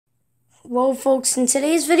Well, folks, in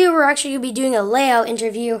today's video, we're actually going to be doing a layout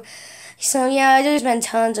interview. So, yeah, there's been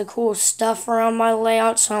tons of cool stuff around my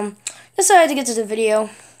layout, so I decided to get to the video.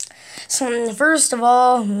 So, first of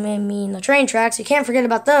all, the train tracks. You can't forget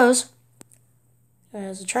about those.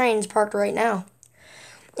 There's the trains parked right now.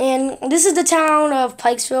 And this is the town of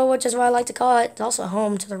Pikesville, which is what I like to call it. It's also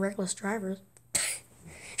home to the reckless drivers.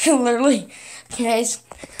 Literally. Guys.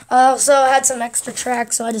 So I had some extra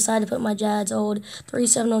tracks, so I decided to put my dad's old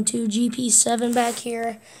 3702 GP7 back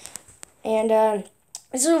here. And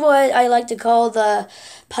this is what I like to call the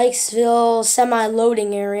Pikesville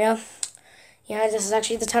semi-loading area. Yeah, this is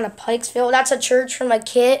actually the town of Pikesville. That's a church from a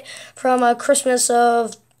kit from Christmas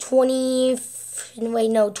of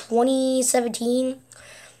 2017.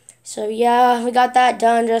 So yeah, we got that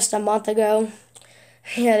done just a month ago.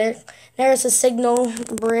 Yeah, there's a signal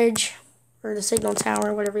bridge, or the signal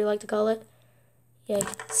tower, whatever you like to call it. Yeah, you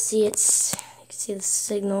can see you can see the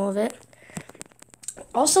signal of it.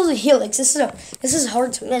 Also the helix. This is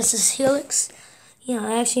hard to miss. This helix. Yeah,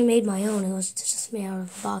 I actually made my own. It was just made out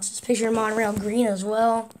of a box. This picture of Monorail green as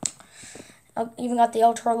well. I even got the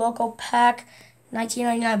El Toro Loco pack,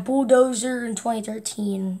 1999 Bulldozer, and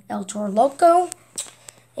 2013 El Toro Loco.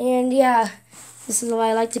 And yeah, this is what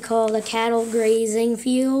I like to call the cattle grazing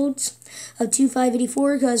fields of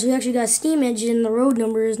 2584, because we actually got a steam engine. The road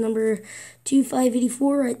number is number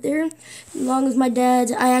 2584 right there. Along with my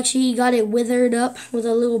dad's, I actually got it withered up with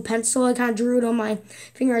a little pencil. I kind of drew it on my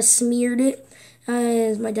finger. I smeared it.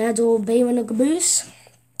 It's my dad's old bay window caboose.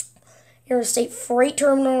 Interstate Freight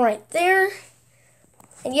Terminal right there.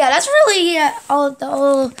 And yeah, that's really all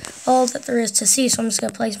that there is to see. So I'm just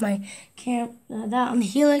gonna place my that on the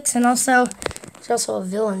helix, and also there's also a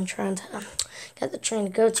villain trying to get the train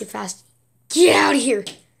to go too fast. Get out of here!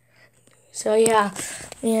 So yeah,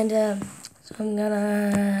 and so I'm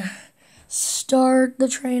gonna start the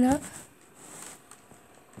train up.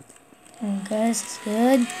 Okay, this is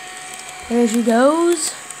good. There she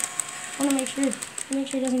goes. I want to make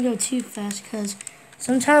sure it doesn't go too fast, because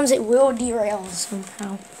sometimes it will derail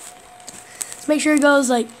somehow. Let's make sure it goes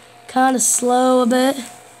like kind of slow a bit.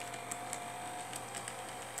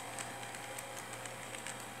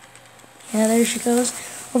 Yeah, there she goes.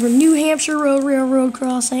 Over New Hampshire Road Railroad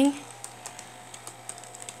crossing.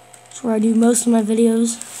 That's where I do most of my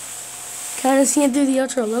videos. Kind of seeing through the El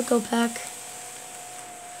Toro Loco pack.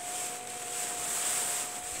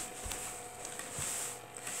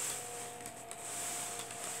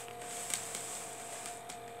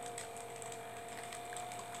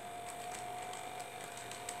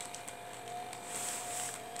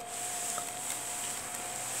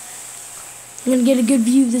 I'm gonna get a good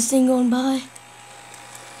view of this thing going by.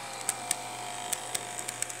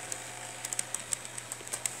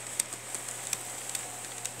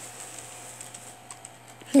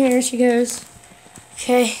 There she goes.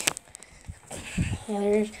 Okay.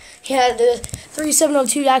 Yeah, the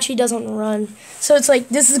 3702 actually doesn't run. So it's like,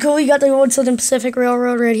 this is cool. You got the old Southern Pacific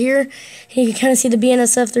Railroad right here. And you can kind of see the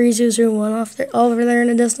BNSF 3001 off there, over there in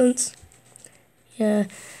the distance. Yeah.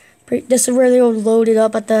 This is where they all loaded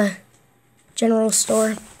up at the general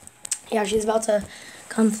store. Yeah, she's about to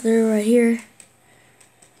come through right here.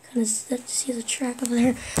 Kind of see the track over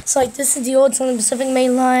there. So like, this is the old Southern Pacific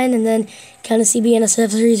main line, and then kind of see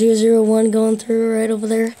BNSF 3001 going through right over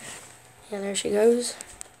there. Yeah, there she goes.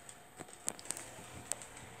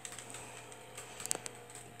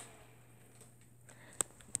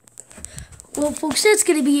 Well, folks, that's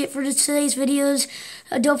going to be it for today's videos.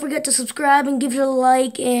 Don't forget to subscribe and give it a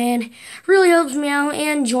like, and really helps me out.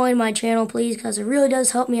 And join my channel, please, because it really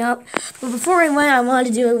does help me out. But before I went, I wanted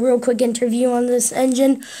to do a real quick interview on this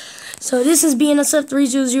engine. So this is BNSF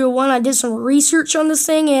 3001. I did some research on this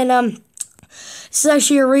thing, and this is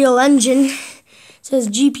actually a real engine. It says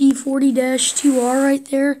GP40-2R right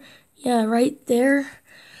there. Yeah, right there.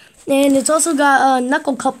 And it's also got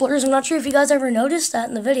knuckle couplers. I'm not sure if you guys ever noticed that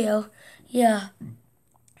in the video. Yeah,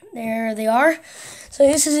 there they are. So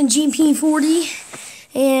this is in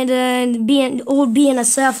GP40, and old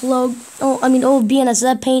BNSF logo. Old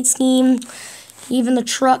BNSF paint scheme. Even the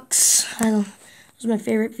trucks. Those are my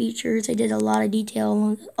favorite features. They did a lot of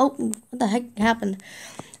detail. Oh, what the heck happened?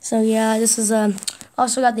 So yeah, this is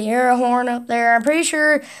also got the air horn up there. I'm pretty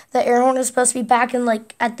sure the air horn is supposed to be back in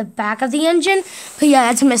at the back of the engine. But yeah,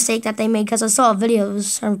 that's a mistake that they made, because I saw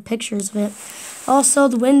videos or pictures of it. Also,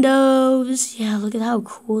 the windows. Yeah, look at how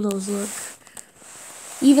cool those look.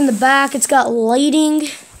 Even the back, it's got lighting.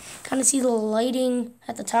 Kind of see the lighting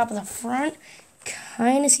at the top of the front.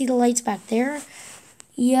 Kind of see the lights back there.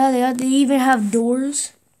 Yeah, they even have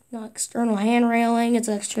doors. Not external hand railing. It's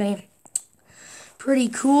actually pretty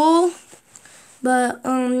cool. But,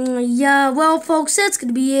 yeah, well, folks, that's going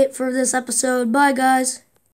to be it for this episode. Bye, guys.